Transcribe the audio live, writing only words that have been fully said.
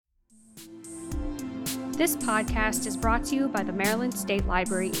This podcast is brought to you by the Maryland State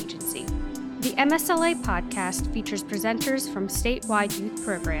Library Agency. The MSLA podcast features presenters from statewide youth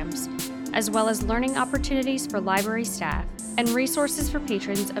programs, as well as learning opportunities for library staff and resources for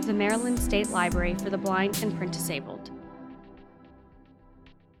patrons of the Maryland State Library for the Blind and Print Disabled.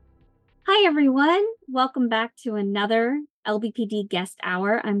 Hi, everyone. Welcome back to another LBPD guest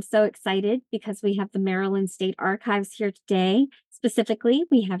hour. I'm so excited because we have the Maryland State Archives here today. Specifically,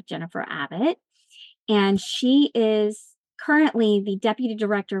 we have Jennifer Abbott, and she is currently the Deputy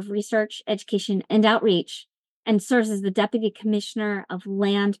Director of Research, Education, and Outreach, and serves as the Deputy Commissioner of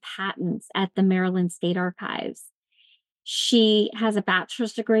Land Patents at the Maryland State Archives. She has a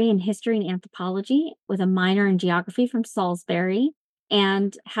bachelor's degree in history and anthropology with a minor in geography from Salisbury,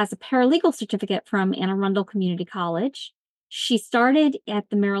 and has a paralegal certificate from Anne Arundel Community College. She started at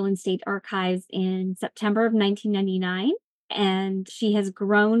the Maryland State Archives in September of 1999, and she has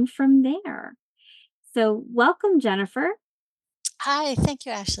grown from there. So welcome, Jennifer. Hi, thank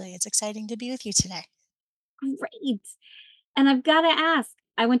you, Ashley. It's exciting to be with you today. Great. And I've got to ask,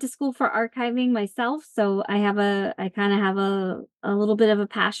 I went to school for archiving myself, so I kind of have a little bit of a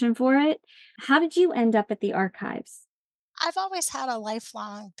passion for it. How did you end up at the archives? I've always had a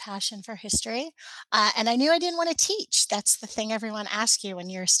lifelong passion for history, and I knew I didn't want to teach. That's the thing everyone asks you when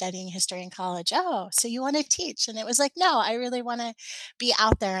you're studying history in college. Oh, so you want to teach? And it was like, no, I really want to be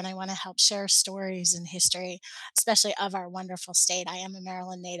out there and I want to help share stories and history, especially of our wonderful state. I am a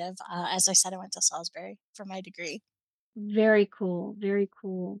Maryland native. As I said, I went to Salisbury for my degree. Very cool. Very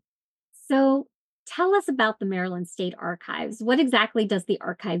cool. So tell us about the Maryland State Archives. What exactly does the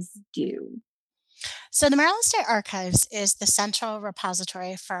archives do? So, the Maryland State Archives is the central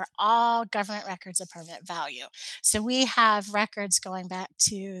repository for all government records of permanent value. So, we have records going back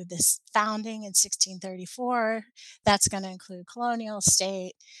to this founding in 1634. That's going to include colonial,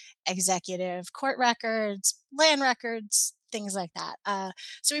 state, executive, court records, land records, things like that.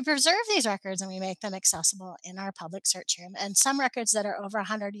 So, we preserve these records and we make them accessible in our public search room. And some records that are over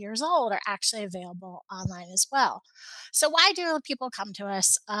 100 years old are actually available online as well. So, why do people come to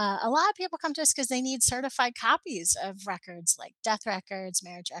us? A lot of people come to us because they need certified copies of records like death records,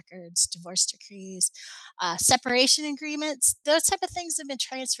 marriage records, divorce decrees, separation agreements. Those type of things have been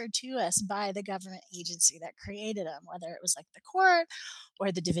transferred to us by the government agency that created them, whether it was like the court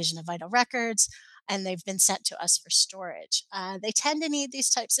or the Division of Vital Records, and they've been sent to us for storage. They tend to need these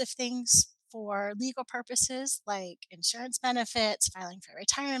types of things for legal purposes like insurance benefits, filing for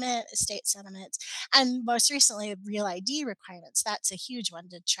retirement, estate settlements, and most recently, real ID requirements. That's a huge one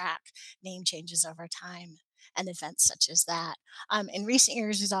to track name changes over time and events such as that. In recent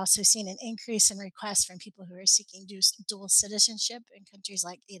years, we've also seen an increase in requests from people who are seeking dual citizenship in countries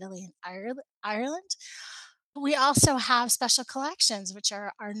like Italy and Ireland. We also have special collections, which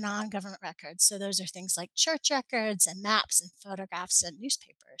are our non government records. So, those are things like church records and maps and photographs and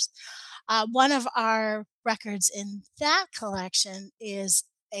newspapers. One of our records in that collection is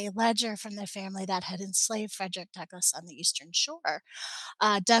a ledger from the family that had enslaved Frederick Douglass on the Eastern Shore.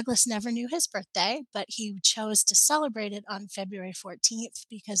 Douglass never knew his birthday, but he chose to celebrate it on February 14th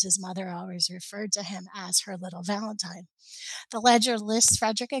because his mother always referred to him as her little Valentine. The ledger lists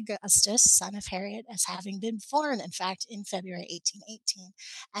Frederick Augustus, son of Harriet, as having been born, in fact, in February 1818.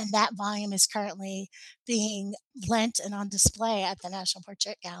 And that volume is currently being lent and on display at the National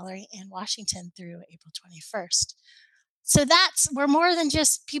Portrait Gallery in Washington through April 21st. So we're more than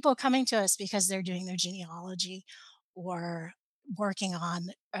just people coming to us because they're doing their genealogy or working on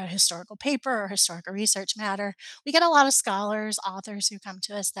a historical paper or historical research matter. We get a lot of scholars, authors who come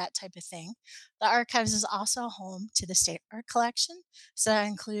to us, that type of thing. The archives is also home to the state art collection. So that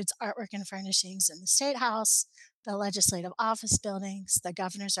includes artwork and furnishings in the State House, the legislative office buildings, the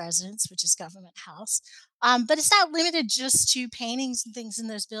governor's residence, which is Government House. But it's not limited just to paintings and things in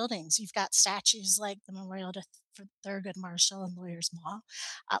those buildings. You've got statues like the Memorial to for Thurgood Marshall and Lawyers Mall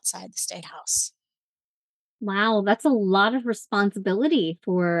outside the State House. Wow, that's a lot of responsibility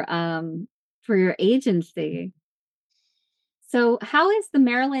for your agency. So, how is the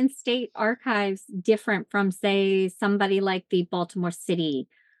Maryland State Archives different from, say, somebody like the Baltimore City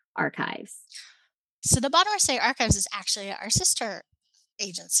Archives? So the Baltimore State Archives is actually our sister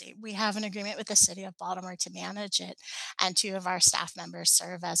agency. We have an agreement with the city of Baltimore to manage it, and two of our staff members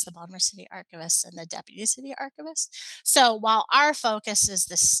serve as the Baltimore City Archivist and the Deputy City Archivist. So while our focus is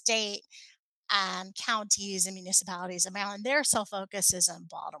the state and counties and municipalities in Maryland, their sole focus is in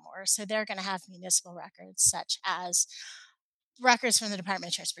Baltimore. So they're going to have municipal records such as records from the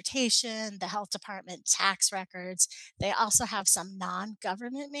Department of Transportation, the Health Department, tax records. They also have some non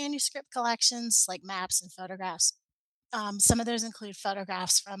government manuscript collections like maps and photographs Some of those include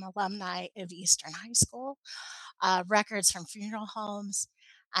photographs from alumni of Eastern High School, records from funeral homes,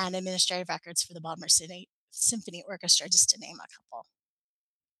 and administrative records for the Baltimore City Symphony Orchestra, just to name a couple.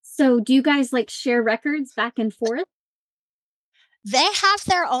 So do you guys like share records back and forth? They have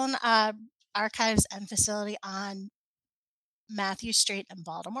their own archives and facility on Matthew Street in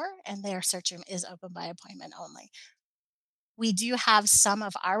Baltimore, and their search room is open by appointment only. We do have some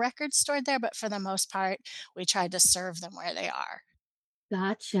of our records stored there, but for the most part, we try to serve them where they are.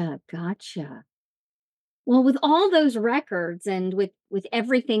 Gotcha, gotcha. Well, with all those records and with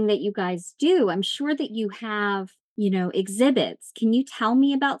everything that you guys do, I'm sure that you have, exhibits. Can you tell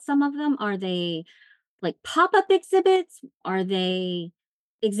me about some of them? Are they like pop-up exhibits? Are they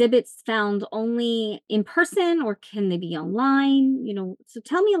exhibits found only in person or can they be online? So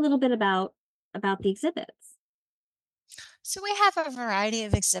tell me a little bit about the exhibits. So we have a variety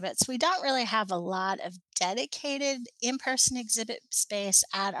of exhibits. We don't really have a lot of dedicated in-person exhibit space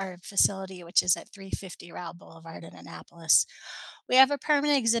at our facility, which is at 350 Route Boulevard in Annapolis. We have a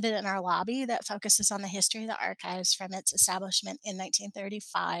permanent exhibit in our lobby that focuses on the history of the archives from its establishment in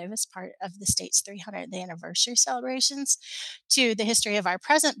 1935 as part of the state's 300th anniversary celebrations to the history of our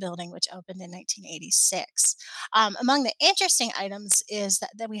present building, which opened in 1986. Among the interesting items is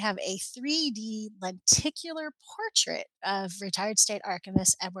that we have a 3D lenticular portrait of retired state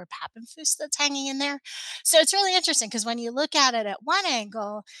archivist Edward Pappenfuss that's hanging in there. So it's really interesting because when you look at it at one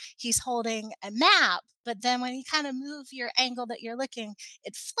angle, he's holding a map. But then when you kind of move your angle that you're looking,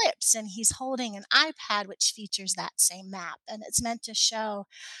 it flips and he's holding an iPad which features that same map. And it's meant to show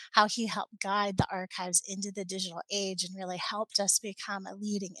how he helped guide the archives into the digital age and really helped us become a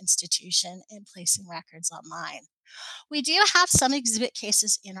leading institution in placing records online. We do have some exhibit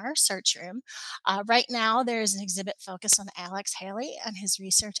cases in our search room. Right now, there is an exhibit focused on Alex Haley and his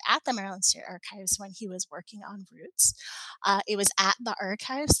research at the Maryland State Archives when he was working on roots. It was at the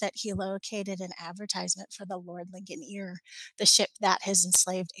archives that he located an advertisement for the Lord Lincoln the ship that his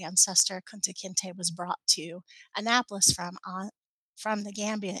enslaved ancestor Kunta Kinte was brought to Annapolis from the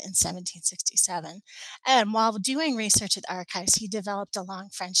Gambia in 1767. And while doing research at the archives, he developed a long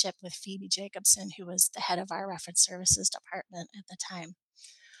friendship with Phoebe Jacobson, who was the head of our reference services department at the time.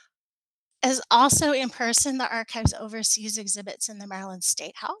 As also in person, the archives oversees exhibits in the Maryland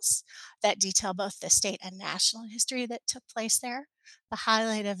State House that detail both the state and national history that took place there. The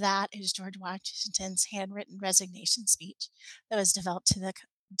highlight of that is George Washington's handwritten resignation speech that was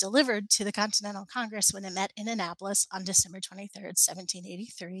delivered to the Continental Congress when it met in Annapolis on December 23rd,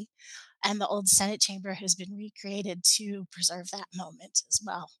 1783. And the old Senate chamber has been recreated to preserve that moment as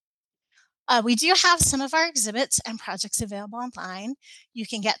well. We do have some of our exhibits and projects available online. You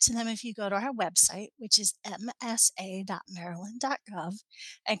can get to them if you go to our website, which is msa.maryland.gov,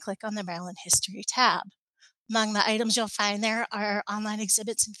 and click on the Maryland History tab. Among the items you'll find there are online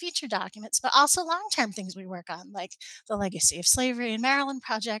exhibits and feature documents, but also long term things we work on, like the Legacy of Slavery in Maryland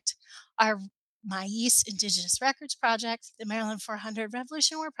project, our My East Indigenous Records project, the Maryland 400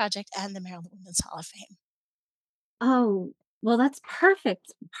 Revolution War project, and the Maryland Women's Hall of Fame. Oh, well, that's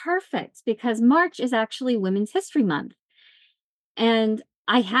perfect. Perfect. Because March is actually Women's History Month. And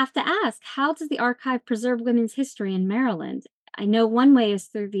I have to ask, how does the archive preserve women's history in Maryland? I know one way is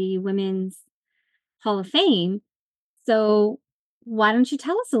through the Women's Hall of Fame. So why don't you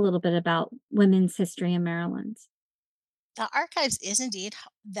tell us a little bit about women's history in Maryland? The archives is indeed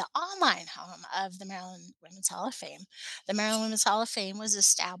the online home of the Maryland Women's Hall of Fame. The Maryland Women's Hall of Fame was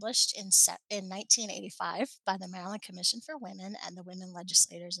established in 1985 by the Maryland Commission for Women and the Women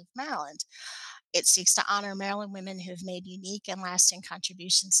Legislators of Maryland. It seeks to honor Maryland women who have made unique and lasting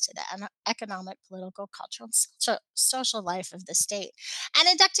contributions to the economic, political, cultural, and social life of the state. And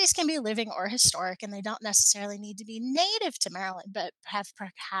inductees can be living or historic, and they don't necessarily need to be native to Maryland, but have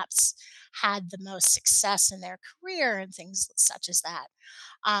perhaps had the most success in their career and things such as that.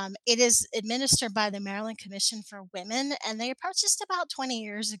 It is administered by the Maryland Commission for Women, and they approached just about 20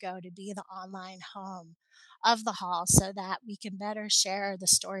 years ago to be the online home of the hall so that we can better share the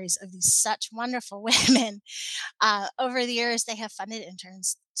stories of these such wonderful women. Over the years, they have funded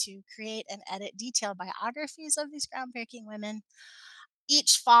interns to create and edit detailed biographies of these groundbreaking women.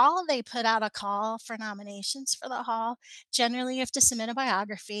 Each fall, they put out a call for nominations for the hall. Generally, you have to submit a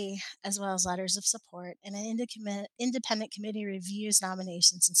biography as well as letters of support, and an independent committee reviews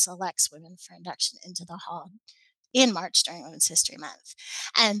nominations and selects women for induction into the hall in March during Women's History Month.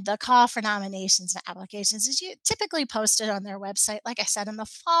 And the call for nominations and applications is typically posted on their website, like I said, in the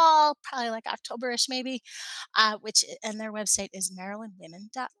fall, probably like Octoberish maybe, and their website is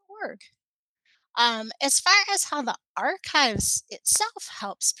marylandwomen.org. As far as how the archives itself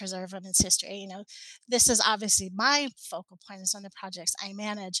helps preserve women's history, this is obviously my focal point is on the projects I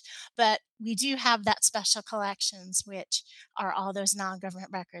manage, but we do have that special collections, which are all those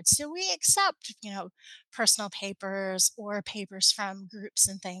non-government records. So we accept, personal papers or papers from groups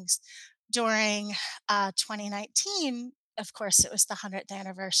and things. During 2019, of course, it was the 100th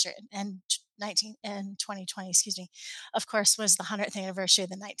anniversary, and 19 and 2020, excuse me, of course, was the 100th anniversary of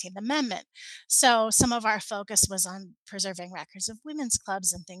the 19th Amendment. So some of our focus was on preserving records of women's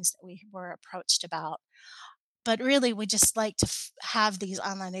clubs and things that we were approached about. But really, we just like to have these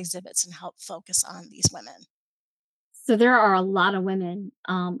online exhibits and help focus on these women. So there are a lot of women.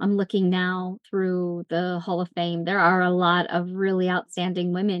 I'm looking now through the Hall of Fame. There are a lot of really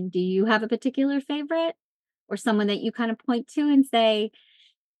outstanding women. Do you have a particular favorite or someone that you kind of point to and say,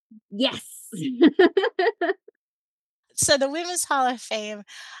 yes? So the Women's Hall of Fame,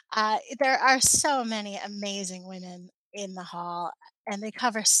 there are so many amazing women in the hall, and they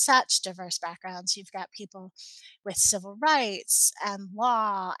cover such diverse backgrounds. You've got people with civil rights and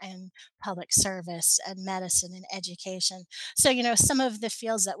law and public service and medicine and education. So, some of the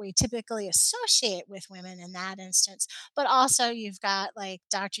fields that we typically associate with women in that instance, but also you've got like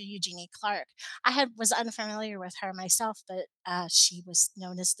Dr. Eugenie Clark. Was unfamiliar with her myself, but she was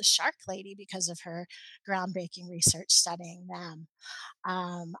known as the Shark Lady because of her groundbreaking research studying them.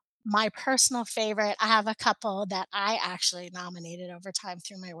 Um, my personal favorite, I have a couple that I actually nominated over time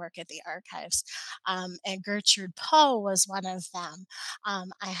through my work at the archives. And Gertrude Poe was one of them.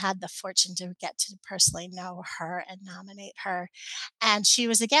 I had the fortune to get to personally know her and nominate her. And she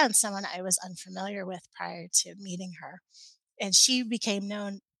was, again, someone I was unfamiliar with prior to meeting her, and she became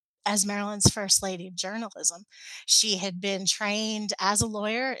known as Maryland's first lady of journalism. She had been trained as a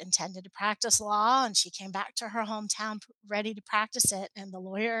lawyer, intended to practice law, and she came back to her hometown ready to practice it. And the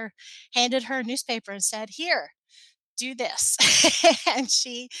lawyer handed her a newspaper and said, "Here, do this." And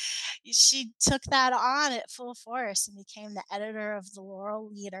she took that on at full force and became the editor of the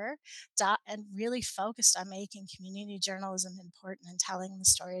Laurel Leader, and really focused on making community journalism important and telling the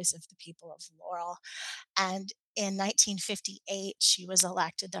stories of the people of Laurel. And in 1958, she was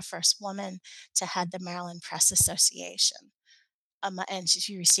elected the first woman to head the Maryland Press Association. And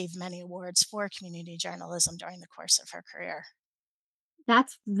she received many awards for community journalism during the course of her career.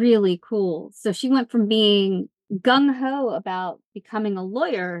 That's really cool. So she went from being gung ho about becoming a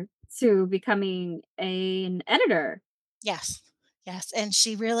lawyer to becoming an editor. Yes, yes. And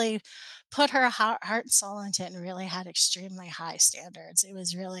she really put her heart and soul into it and really had extremely high standards. It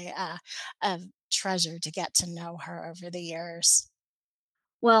was really a treasure to get to know her over the years.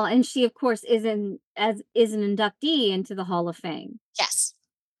 Well, and she of course is an inductee into the Hall of Fame. Yes,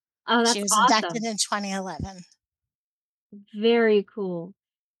 Oh, she that's was inducted awesome. in 2011. Very cool.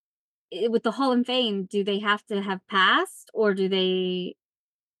 With the Hall of Fame, do they have to have passed or can they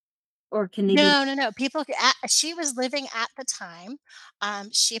be? No, no, no. She was living at the time.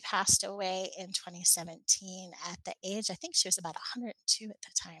 She passed away in 2017 at the age, I think she was about 102 at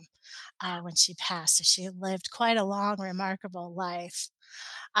the time when she passed. So she lived quite a long, remarkable life.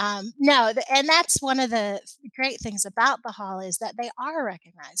 No, and that's one of the great things about the hall is that they are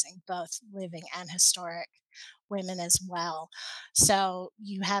recognizing both living and historic women as well. So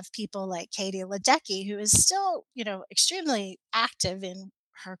you have people like Katie Ledecky, who is still, extremely active in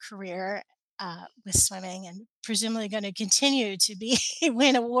her career with swimming and presumably going to continue to be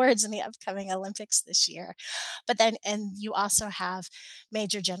win awards in the upcoming Olympics this year. But then, and you also have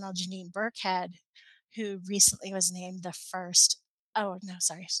Major General Janine Burkhead, who recently was named the first. Oh, no,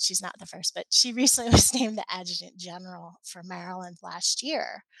 sorry, she's not the first, but she recently was named the Adjutant General for Maryland last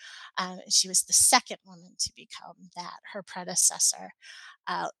year. She was the second woman to become that. Her predecessor,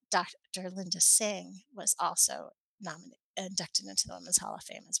 Dr. Linda Singh, was also inducted into the Women's Hall of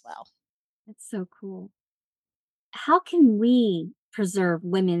Fame as well. That's so cool. How can we preserve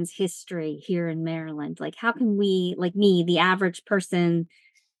women's history here in Maryland? Like, how can we, like me, the average person,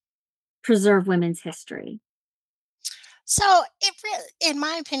 preserve women's history? So, in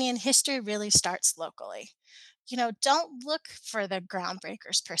my opinion, history really starts locally. Don't look for the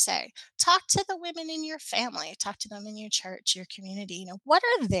groundbreakers per se. Talk to the women in your family, talk to them in your church, your community. What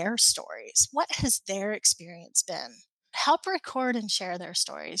are their stories? What has their experience been? Help record and share their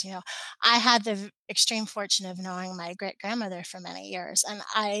stories. I had the extreme fortune of knowing my great grandmother for many years. And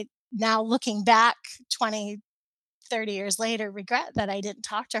I, now looking back 20, 30 years later, regret that I didn't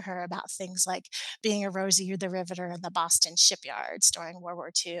talk to her about things like being a Rosie the Riveter in the Boston shipyards during World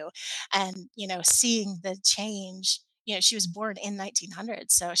War II and, seeing the change. She was born in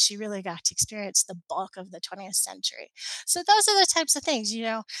 1900, so she really got to experience the bulk of the 20th century. So those are the types of things,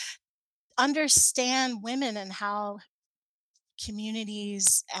 understand women and how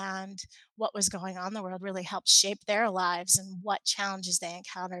communities and what was going on in the world really helped shape their lives and what challenges they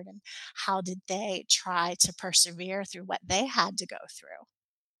encountered and how did they try to persevere through what they had to go through.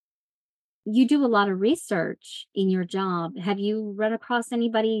 You do a lot of research in your job. Have you run across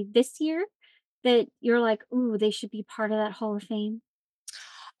anybody this year that you're like, "Ooh, they should be part of that Hall of Fame?"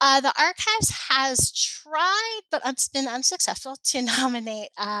 The archives has tried, but it's been unsuccessful to nominate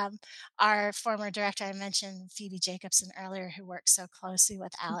our former director. I mentioned Phoebe Jacobson earlier, who worked so closely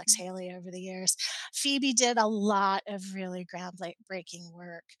with Alex Mhm. Haley over the years. Phoebe did a lot of really groundbreaking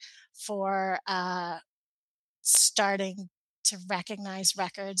work for starting to recognize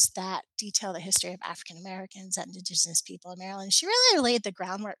records that detail the history of African Americans and Indigenous people in Maryland. She really laid the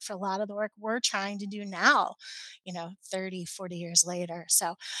groundwork for a lot of the work we're trying to do now, 30, 40 years later.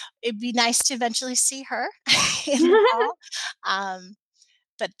 So it'd be nice to eventually see her in the hall. Um,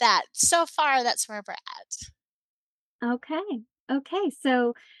 but so far, that's where we're at. Okay. Okay.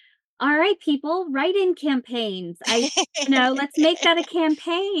 So, all right, people, write-in campaigns. Let's make that a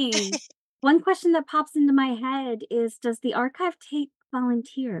campaign. One question that pops into my head is, does the archive take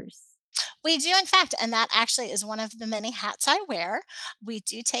volunteers? We do, in fact, and that actually is one of the many hats I wear. We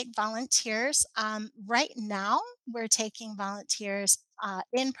do take volunteers. Right now, we're taking volunteers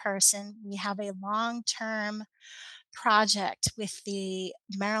in person. We have a long term project with the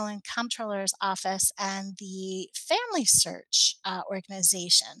Maryland Comptroller's Office and the Family Search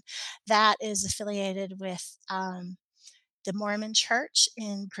organization that is affiliated with. The Mormon Church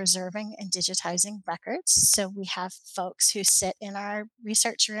in preserving and digitizing records. So we have folks who sit in our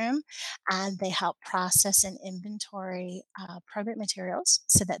research room and they help process and inventory probate materials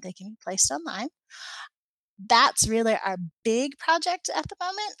so that they can be placed online. That's really our big project at the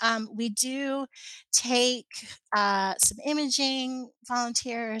moment. We do take some imaging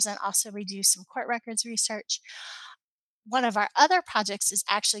volunteers and also we do some court records research. One of our other projects is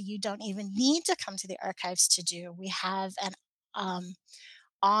actually you don't even need to come to the archives to do. We have an um,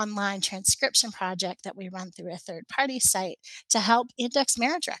 online transcription project that we run through a third party site to help index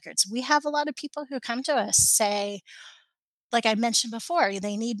marriage records. We have a lot of people who come to us say, like I mentioned before,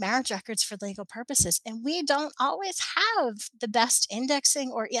 they need marriage records for legal purposes. And we don't always have the best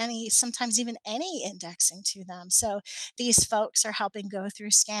indexing or sometimes even any indexing to them. So these folks are helping go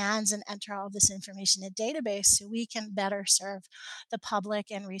through scans and enter all this information in a database so we can better serve the public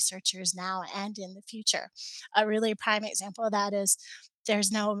and researchers now and in the future. A really prime example of that is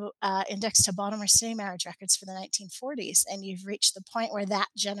there's no index to Baltimore City marriage records for the 1940s. And you've reached the point where that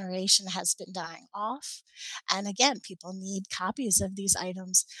generation has been dying off. And again, people need copies of these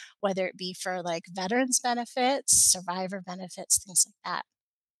items, whether it be for like veterans benefits, survivor benefits, things like that.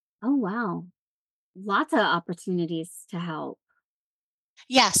 Oh, wow. Lots of opportunities to help.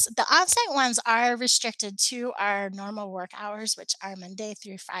 Yes, the on-site ones are restricted to our normal work hours, which are Monday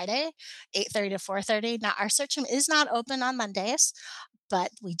through Friday, 8:30 to 4:30. Now, our search room is not open on Mondays, but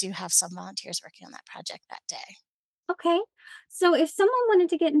we do have some volunteers working on that project that day. Okay. So if someone wanted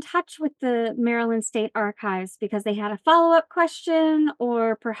to get in touch with the Maryland State Archives because they had a follow-up question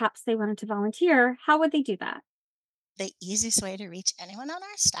or perhaps they wanted to volunteer, how would they do that? The easiest way to reach anyone on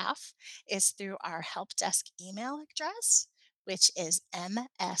our staff is through our help desk email address, which is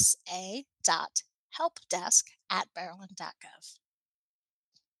msa.helpdesk@maryland.gov,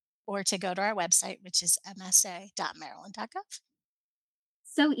 or to go to our website, which is msa.maryland.gov.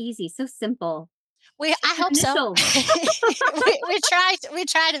 So easy, so simple. I Just your hope so. initials. we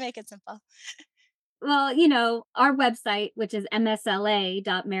try to make it simple. Well, our website, which is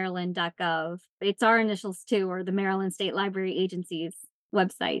msla.maryland.gov, it's our initials too, or the Maryland State Library Agency's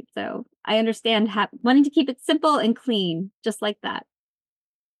website. So I understand wanting to keep it simple and clean, just like that.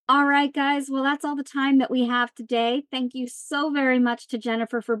 All right, guys. Well, that's all the time that we have today. Thank you so very much to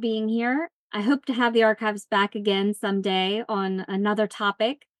Jennifer for being here. I hope to have the archives back again someday on another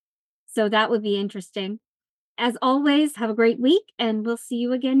topic. So that would be interesting. As always, have a great week, and we'll see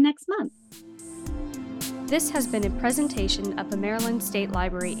you again next month. This has been a presentation of the Maryland State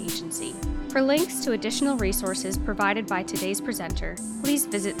Library Agency. For links to additional resources provided by today's presenter, please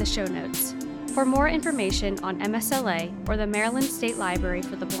visit the show notes. For more information on MSLA or the Maryland State Library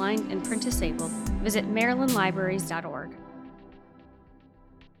for the Blind and Print Disabled, visit marylandlibraries.org.